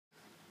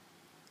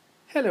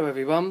Hello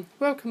everyone,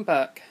 welcome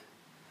back.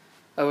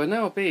 I will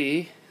now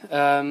be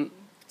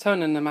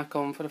turning the Mac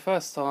on for the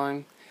first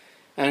time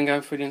and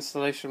going through the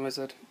installation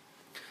wizard.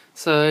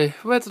 So,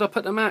 where did I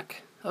put the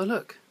Mac? Oh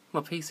look,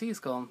 my PC's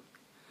gone.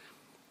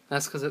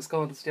 That's because it's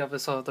gone to the other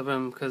side of the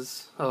room,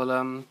 because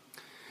I'll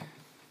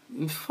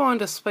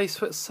find a space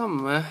for it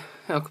somewhere.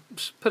 I'll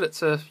put it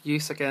to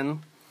use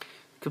again.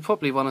 Could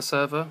probably run a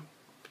server.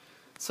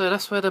 So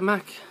that's where the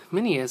Mac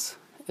Mini is.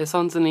 It's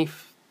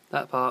underneath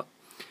that part,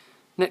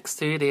 next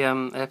to the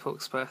Airport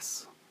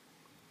Express.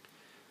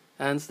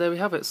 And there we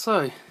have it.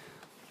 So,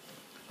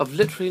 I've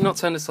literally not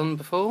turned this on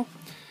before.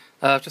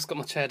 I've just got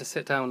my chair to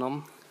sit down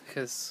on,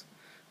 because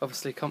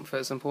obviously comfort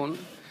is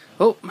important.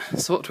 Oh,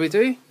 so what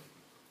do?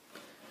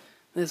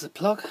 There's a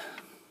plug.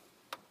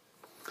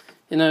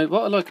 You know,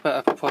 what I like about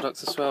Apple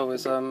products as well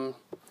is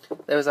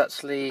there is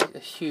actually a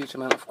huge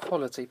amount of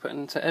quality put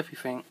into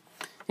everything,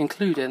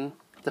 including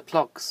the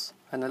plugs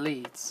and the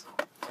leads.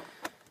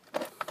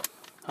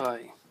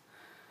 Right.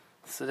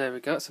 So there we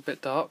go, it's a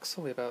bit dark,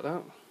 sorry about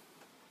that.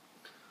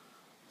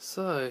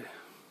 So,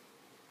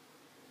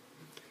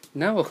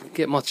 now I can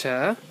get my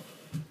chair.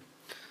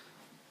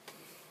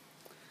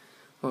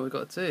 What we've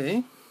got to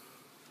do,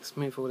 let's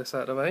move all this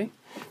out of the way.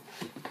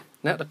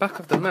 Now at the back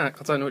of the Mac,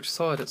 I don't know which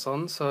side it's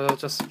on, so I'll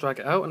just drag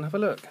it out and have a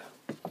look.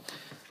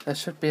 There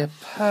should be a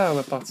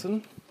power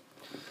button.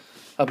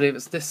 I believe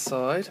it's this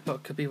side, but I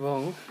could be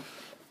wrong.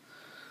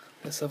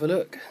 Let's have a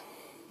look.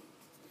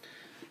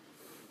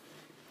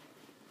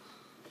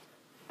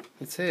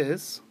 It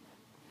is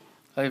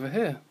over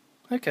here.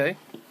 Okay,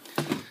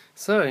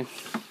 so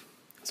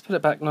let's put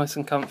it back nice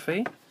and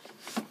comfy.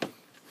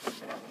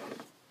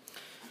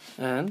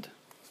 And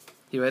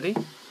you ready?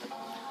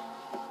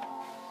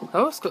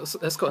 Oh, it's got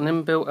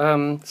an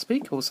inbuilt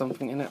speaker or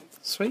something in it.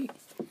 Sweet.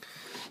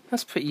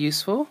 That's pretty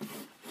useful.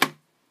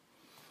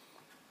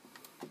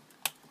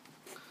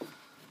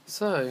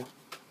 So,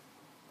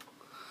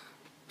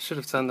 should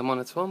have turned the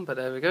monitor on, but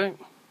there we go.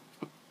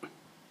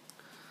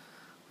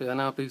 We are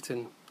now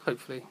booting.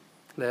 Hopefully.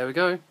 There we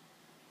go.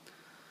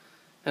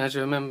 And as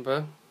you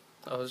remember,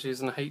 I was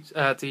using a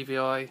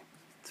DVI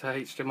to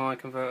HDMI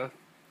converter.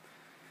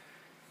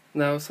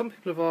 Now, some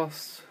people have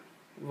asked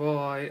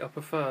why I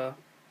prefer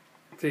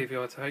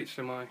DVI to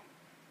HDMI.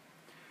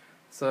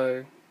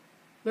 So,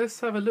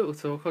 let's have a little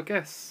talk. I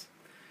guess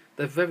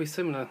they're very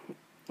similar.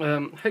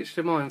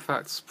 HDMI, in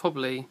fact, is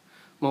probably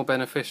more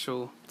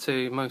beneficial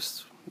to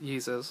most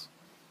users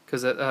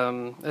because it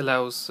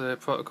allows the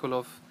protocol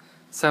of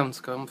sound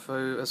to come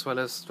through as well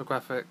as the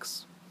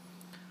graphics,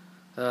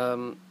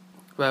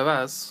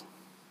 whereas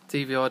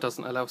DVI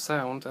doesn't allow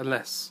sound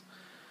unless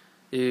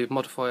you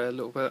modify it a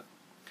little bit,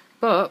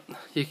 but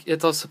it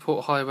does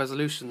support high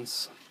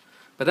resolutions.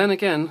 But then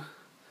again,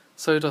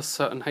 so does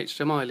certain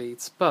HDMI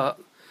leads, but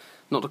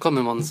not the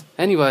common ones.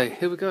 Anyway,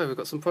 here we go, we've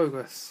got some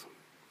progress.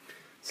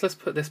 So let's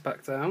put this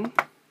back down,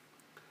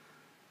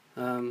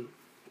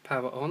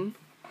 power on.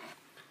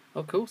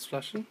 Oh cool, it's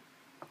flashing.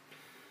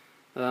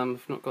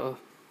 I've not got a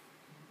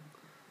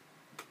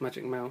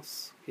magic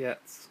mouse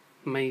yet.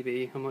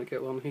 Maybe I might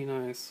get one, who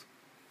knows.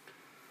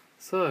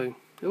 So,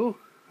 oh,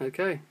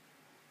 okay.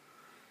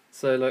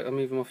 So like I'm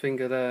moving my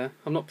finger there.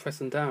 I'm not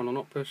pressing down, I'm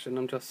not pushing,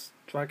 I'm just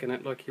dragging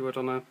it like you would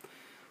on a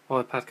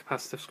iPad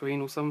capacitive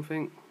screen or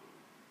something.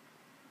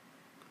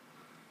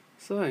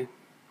 So,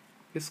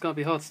 this is going to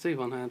be hard to do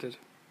one-handed.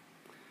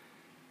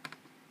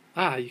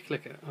 Ah, you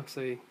click it, I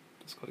see.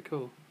 That's quite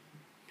cool.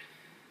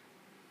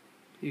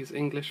 Use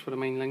English for the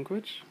main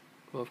language,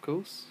 well of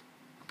course.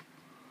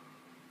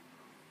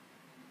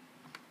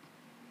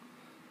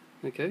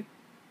 Okay.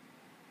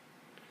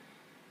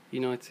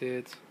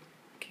 United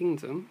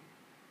Kingdom.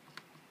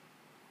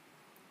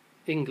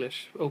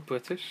 English, or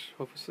British,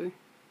 obviously.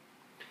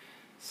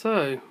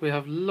 So, we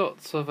have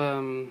lots of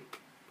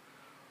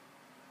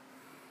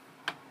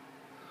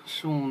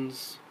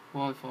Sean's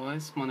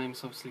Wi-Fi's. My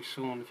name's obviously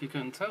Sean, if you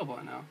couldn't tell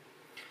by now.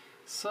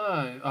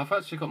 So, I've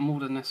actually got more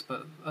than this,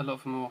 but a lot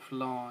of them are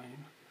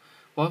offline.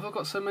 Why have I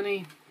got so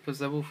many? Because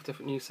they're all for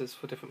different uses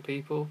for different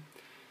people.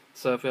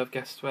 So if we have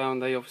guests around,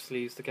 they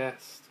obviously use the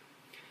guest.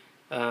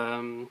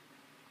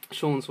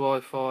 Sean's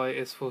Wi-Fi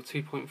is for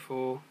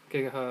 2.4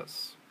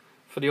 gigahertz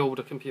for the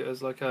older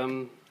computers, like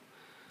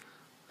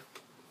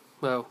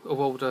well,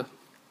 older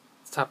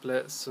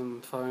tablets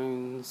and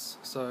phones.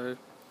 So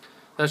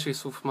that's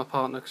useful for my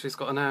partner because she's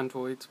got an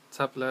Android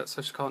tablet,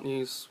 so she can't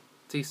use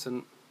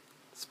decent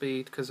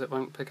speed because it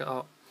won't pick it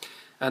up.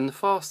 And the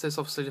fast is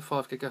obviously the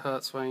 5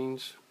 gigahertz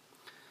range.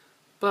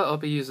 But I'll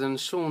be using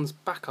Sean's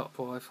backup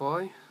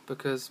Wi-Fi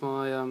because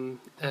my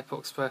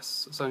Airport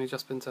Express has only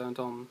just been turned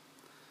on.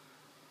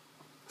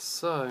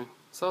 So,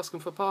 it's asking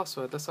for a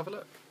password. Let's have a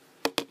look.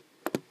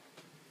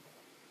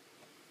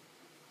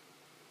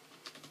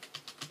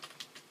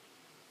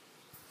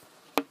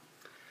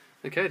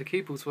 Okay, the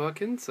keyboard's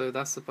working, so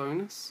that's a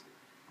bonus.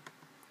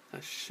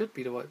 That should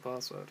be the right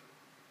password.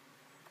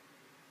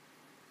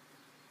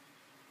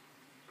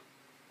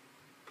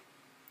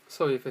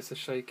 Sorry if it's a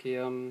shaky,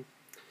 for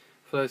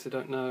those who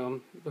don't know,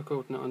 I'm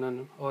recording it on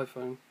an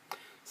iPhone.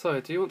 So,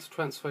 do you want to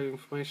transfer your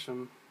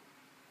information?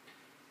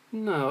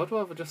 No, I'd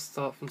rather just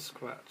start from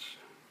scratch.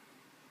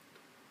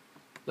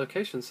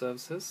 Location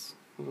services.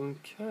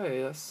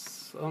 Okay,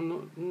 that's...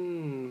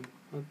 I'm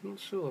not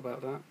sure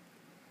about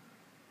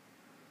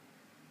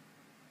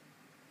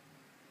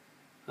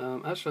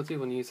that. Actually, I do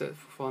want to use it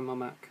for Find My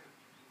Mac.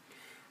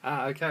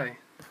 Okay.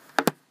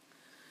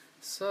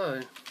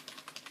 So,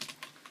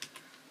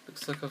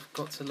 looks like I've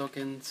got to log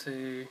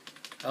into...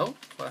 Oh,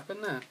 what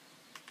happened there?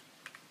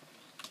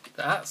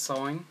 The @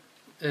 sign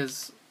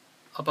is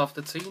above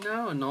the T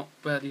now and not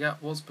where the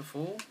 @ was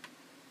before.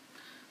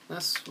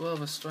 That's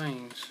rather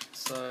strange.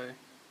 So,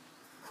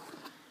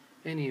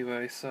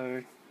 anyway,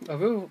 so I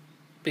will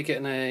be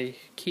getting a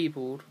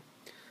keyboard.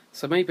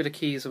 So maybe the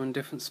keys are in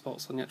different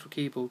spots on the actual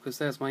keyboard, because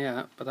there's my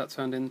 @ but that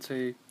turned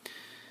into...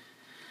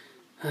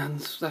 And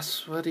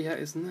that's where the @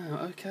 is now.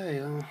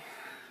 Okay,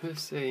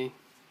 let's see.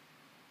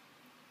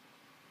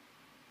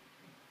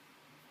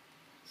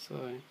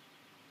 So...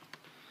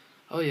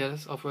 Oh yeah,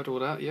 I've read all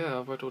that. Yeah,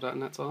 I've read all that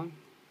in that time.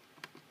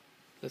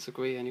 Let's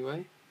agree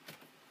anyway.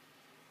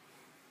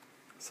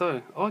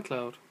 So,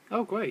 iCloud.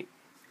 Oh, great.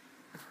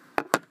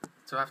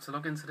 Do I have to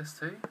log into this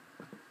too?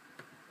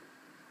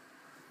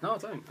 No, I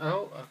don't.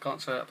 Oh, I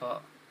can't show that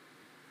part.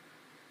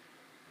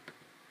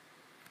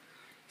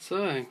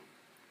 So...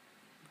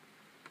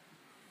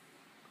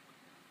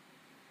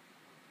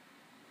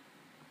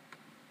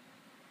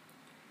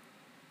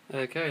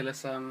 Okay,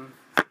 let's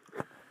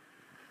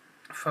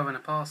throw in a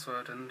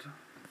password and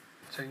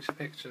change the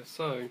picture.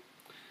 So,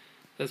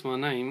 there's my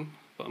name,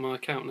 but my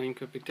account name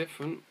could be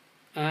different,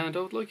 and I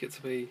would like it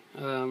to be.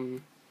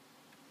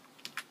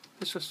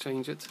 Let's just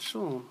change it to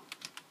Sean,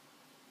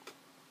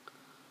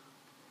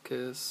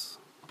 because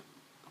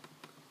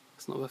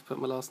it's not worth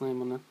putting my last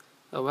name on there.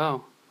 Oh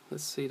wow,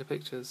 let's see the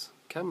pictures.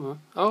 Camera.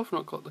 Oh, I've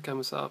not got the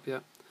camera set up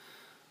yet.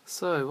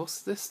 So,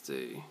 what's this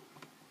do?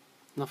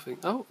 Nothing.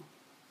 Oh,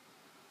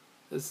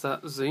 is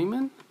that zoom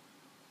in?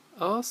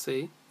 Oh, I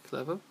see.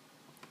 Clever.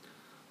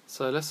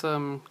 So let's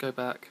go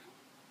back.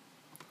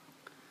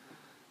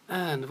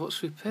 And what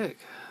should we pick?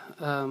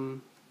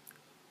 Oh,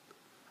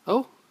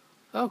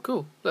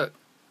 cool. Look.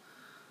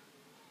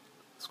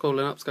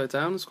 Scrolling up to go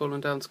down,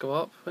 scrolling down to go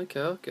up. Okay,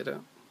 I'll get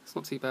it. It's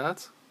not too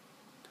bad.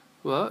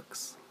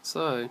 Works.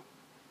 So,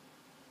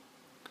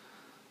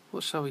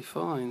 what shall we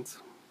find?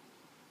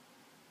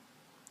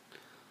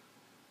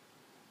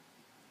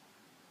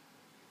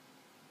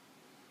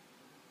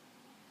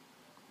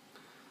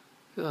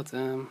 God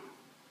damn.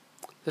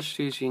 Let's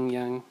choose Yin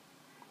Yang.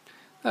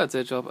 That'll do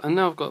a job. And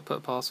now I've got to put a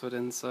password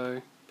in,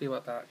 so be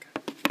right back.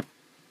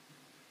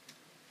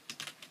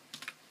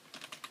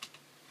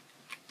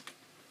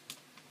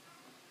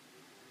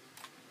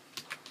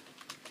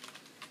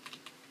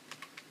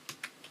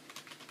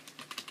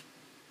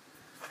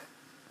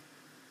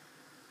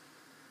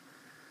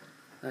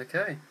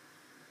 Okay.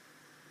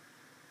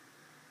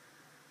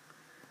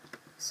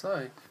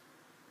 So,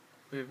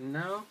 we've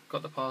now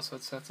got the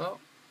password set up.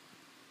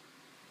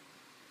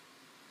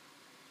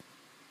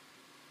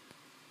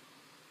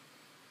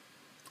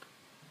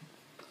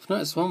 I've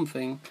noticed one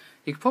thing.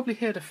 You can probably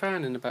hear the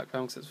fan in the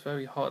background because it's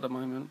very hot at the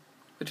moment,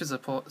 which is a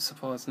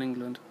surprise in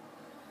England.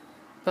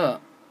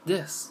 But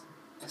this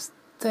is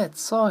dead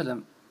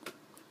silent.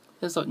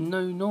 There's like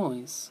no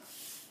noise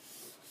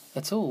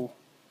at all.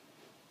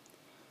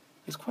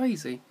 It's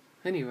crazy.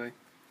 Anyway,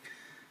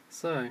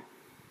 so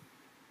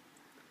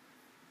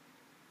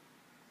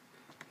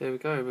there we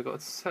go. We've got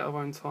to set our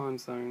own time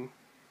zone,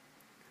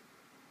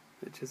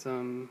 which is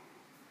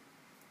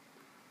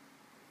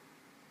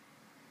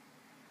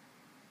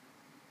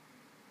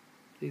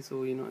these are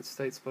all United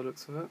States by the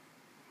looks of it.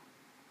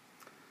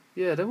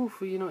 Yeah, they're all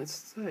for United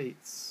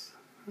States.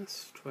 That's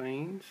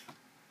strange.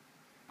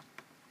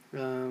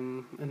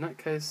 In that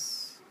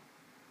case...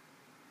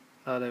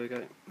 Oh, there we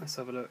go. Let's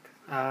have a look.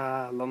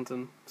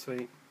 London.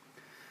 Sweet.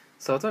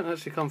 So I don't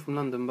actually come from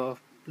London, but I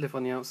live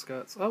on the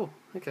outskirts. Oh,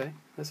 okay.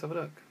 Let's have a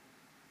look.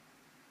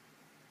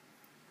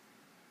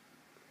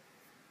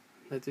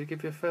 They do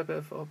give you a fair bit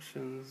of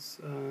options.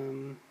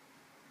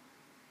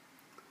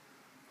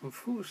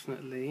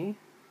 Unfortunately...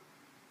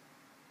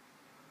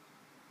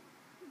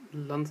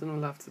 London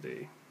will have to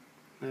do.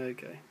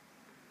 Okay.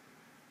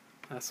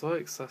 That's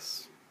right, 'cause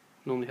that's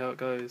normally how it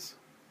goes.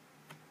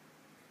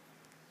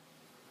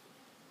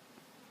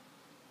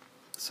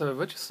 So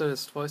register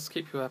this device,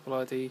 keep your Apple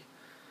ID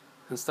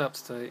and stay up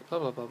to date, blah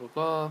blah blah blah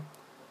blah.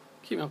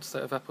 Keep me up to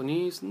date with Apple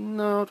News.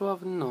 No, I'd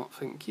rather not,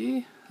 thank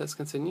you. Let's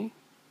continue.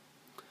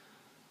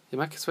 Your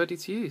Mac is ready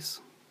to use.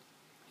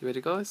 You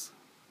ready, guys?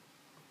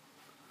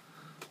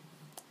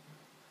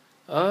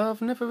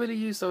 I've never really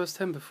used OS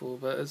X before,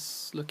 but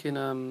it's looking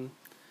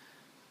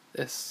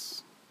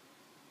it's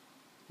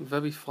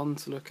very fun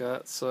to look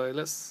at. So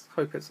let's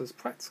hope it's as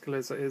practical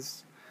as it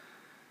is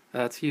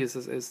to use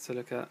as it is to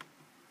look at.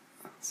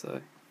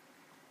 So,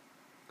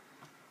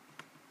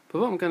 but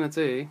what I'm going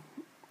to do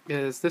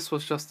is, this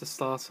was just a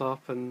start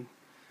up and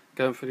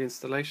going through the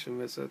installation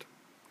wizard.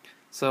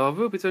 So I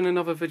will be doing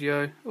another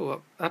video.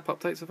 Oh, app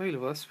updates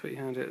available. That's pretty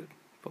handy. It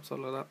pops out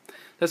like that.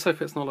 Let's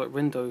hope it's not like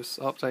Windows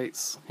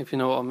updates, if you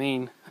know what I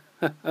mean.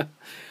 But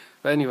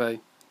anyway,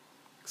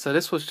 so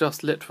this was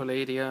just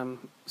literally the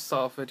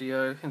start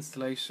video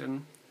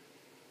installation.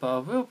 But I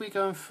will be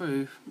going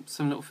through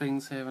some little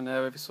things here and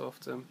there every so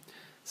often.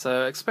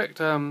 So expect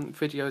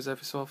videos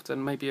every so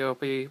often. Maybe I'll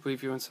be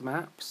reviewing some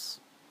apps.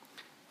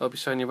 I'll be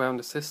showing you around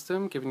the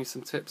system, giving you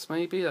some tips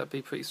maybe. That'd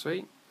be pretty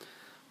sweet.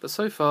 But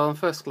so far, on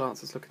first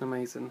glance, it's looking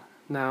amazing.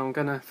 Now I'm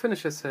going to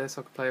finish this here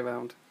so I can play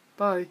around.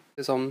 Bye.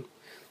 It's on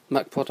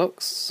Mac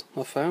products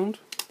I found.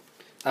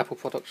 Apple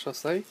products, shall I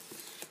say.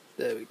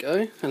 There we go.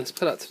 And let's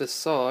put that to the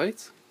side.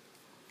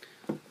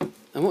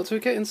 And what do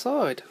we get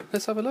inside?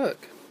 Let's have a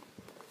look.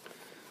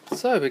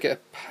 So we get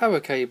a power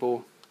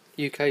cable.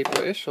 UK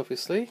British,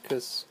 obviously,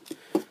 because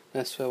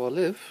that's where I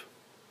live.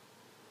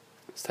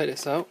 Let's take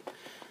this out.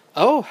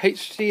 Oh,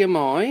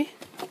 HDMI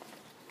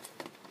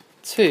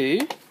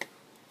to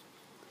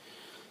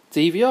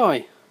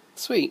DVI.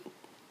 Sweet.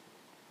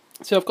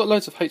 So I've got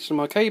loads of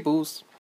HDMI cables